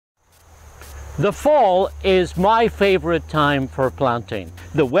The fall is my favorite time for planting.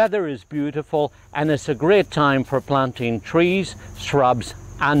 The weather is beautiful and it's a great time for planting trees, shrubs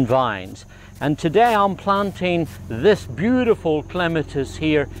and vines. And today I'm planting this beautiful clematis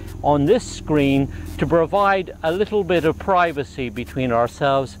here on this screen to provide a little bit of privacy between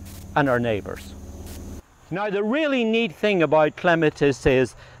ourselves and our neighbours. Now the really neat thing about clematis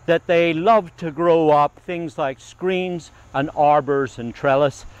is that they love to grow up things like screens and arbours and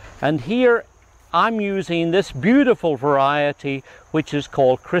trellis. And here I'm using this beautiful variety which is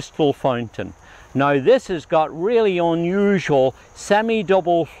called Crystal Fountain. Now this has got really unusual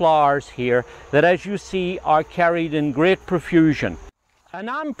semi-double flowers here that, as you see, are carried in great profusion. And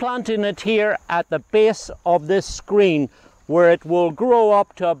I'm planting it here at the base of this screen where it will grow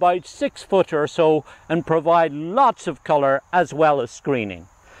up to about 6 foot or so and provide lots of colour as well as screening.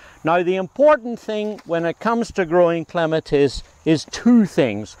 Now the important thing when it comes to growing clematis is two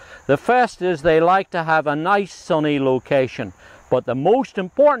things. The first is they like to have a nice sunny location, but the most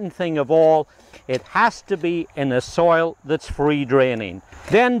important thing of all, it has to be in a soil that's free draining.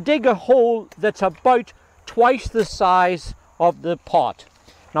 Then dig a hole that's about twice the size of the pot.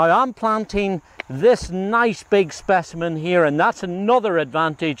 Now I'm planting this nice big specimen here, and that's another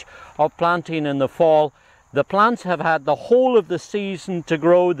advantage of planting in the fall. The plants have had the whole of the season to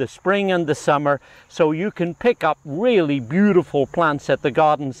grow, the spring and the summer, so you can pick up really beautiful plants at the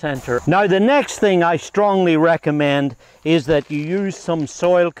garden centre. Now the next thing I strongly recommend is that you use some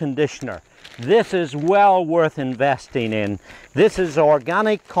soil conditioner. This is well worth investing in. This is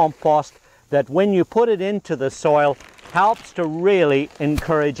organic compost that when you put it into the soil helps to really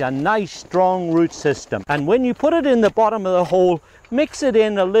encourage a nice strong root system. And when you put it in the bottom of the hole, mix it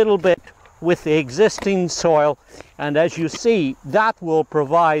in a little bit with the existing soil, and as you see, that will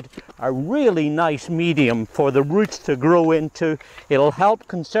provide a really nice medium for the roots to grow into. It'll help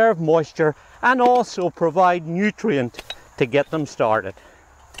conserve moisture and also provide nutrient to get them started.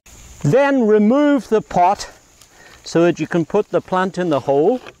 Then remove the pot so that you can put the plant in the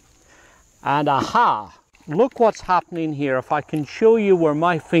hole, and aha, look what's happening here. If I can show you where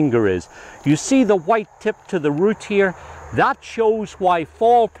my finger is, you see the white tip to the root here? That shows why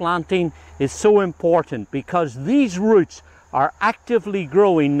fall planting is so important, because these roots are actively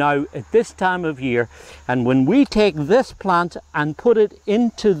growing now at this time of year. And when we take this plant and put it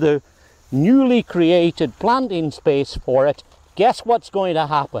into the newly created planting space for it, guess what's going to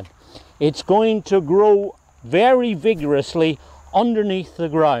happen? It's going to grow very vigorously underneath the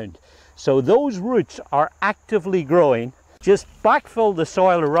ground. So those roots are actively growing. Just backfill the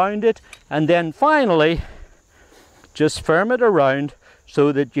soil around it, and then finally just firm it around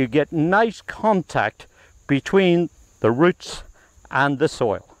so that you get nice contact between the roots and the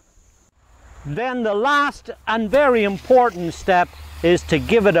soil. Then the last and very important step is to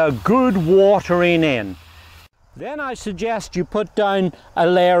give it a good watering in. Then I suggest you put down a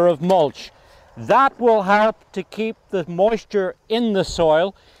layer of mulch. That will help to keep the moisture in the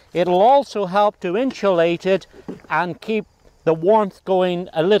soil. It'll also help to insulate it and keep the warmth going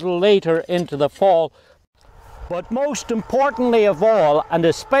a little later into the fall. But most importantly of all, and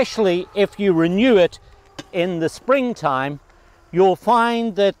especially if you renew it in the springtime, you'll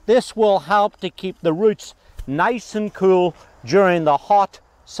find that this will help to keep the roots nice and cool during the hot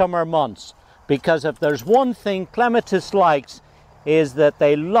summer months. Because if there's one thing clematis likes, is that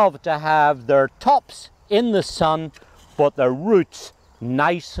they love to have their tops in the sun, but their roots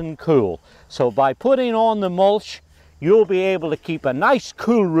nice and cool. So by putting on the mulch, you'll be able to keep a nice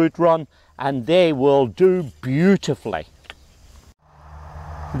cool root run, and they will do beautifully.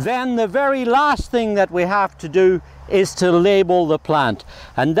 Then the very last thing that we have to do is to label the plant.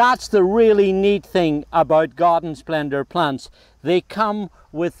 And that's the really neat thing about Garden Splendor plants. They come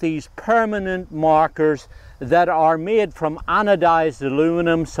with these permanent markers that are made from anodized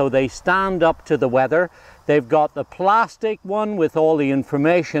aluminum, so they stand up to the weather. They've got the plastic one with all the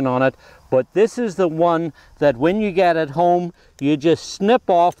information on it, but this is the one that when you get it home, you just snip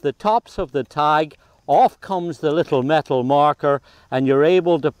off the tops of the tag, off comes the little metal marker, and you're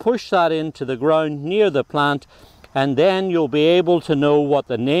able to push that into the ground near the plant, and then you'll be able to know what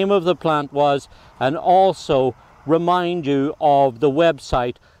the name of the plant was, and also remind you of the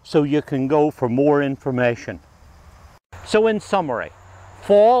website so you can go for more information. So in summary,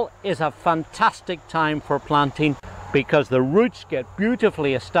 fall is a fantastic time for planting because the roots get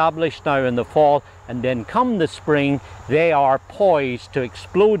beautifully established now in the fall, and then come the spring they are poised to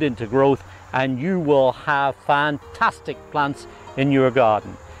explode into growth, and you will have fantastic plants in your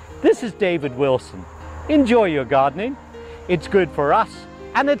garden. This is David Wilson. Enjoy your gardening. It's good for us,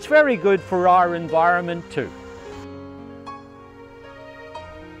 and it's very good for our environment too.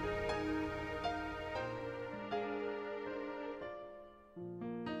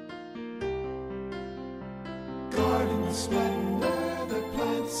 splendor, the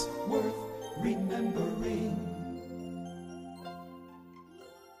plants worth remembering.